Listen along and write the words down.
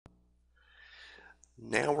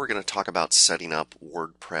Now we're going to talk about setting up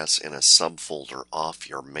WordPress in a subfolder off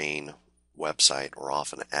your main website or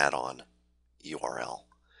off an add-on URL.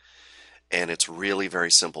 And it's really very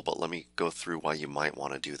simple, but let me go through why you might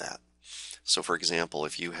want to do that. So for example,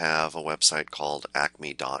 if you have a website called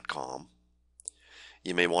acme.com,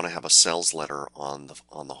 you may want to have a sales letter on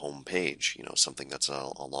the home page, something that's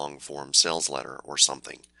a long form sales letter or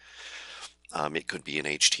something. It could be in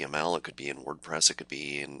HTML, it could be in WordPress, it could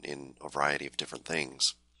be in a variety of different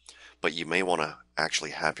things. But you may want to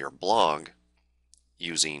actually have your blog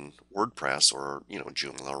using WordPress or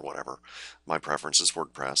Joomla or whatever. My preference is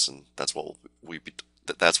WordPress, and that's what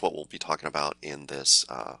we'll be talking about in this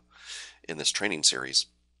training series.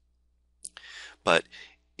 But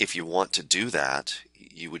if you want to do that,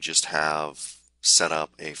 you would just have set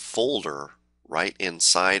up a folder right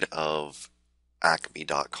inside of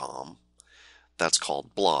acme.com that's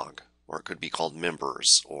called blog, or it could be called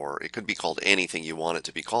members, or it could be called anything you want it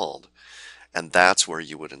to be called. And that's where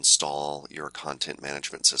you would install your content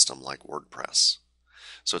management system like WordPress.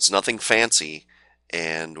 So it's nothing fancy,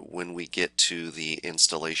 and when we get to the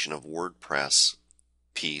installation of WordPress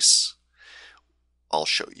piece, I'll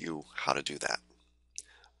show you how to do that.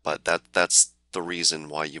 But that's the reason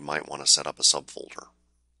why you might want to set up a subfolder.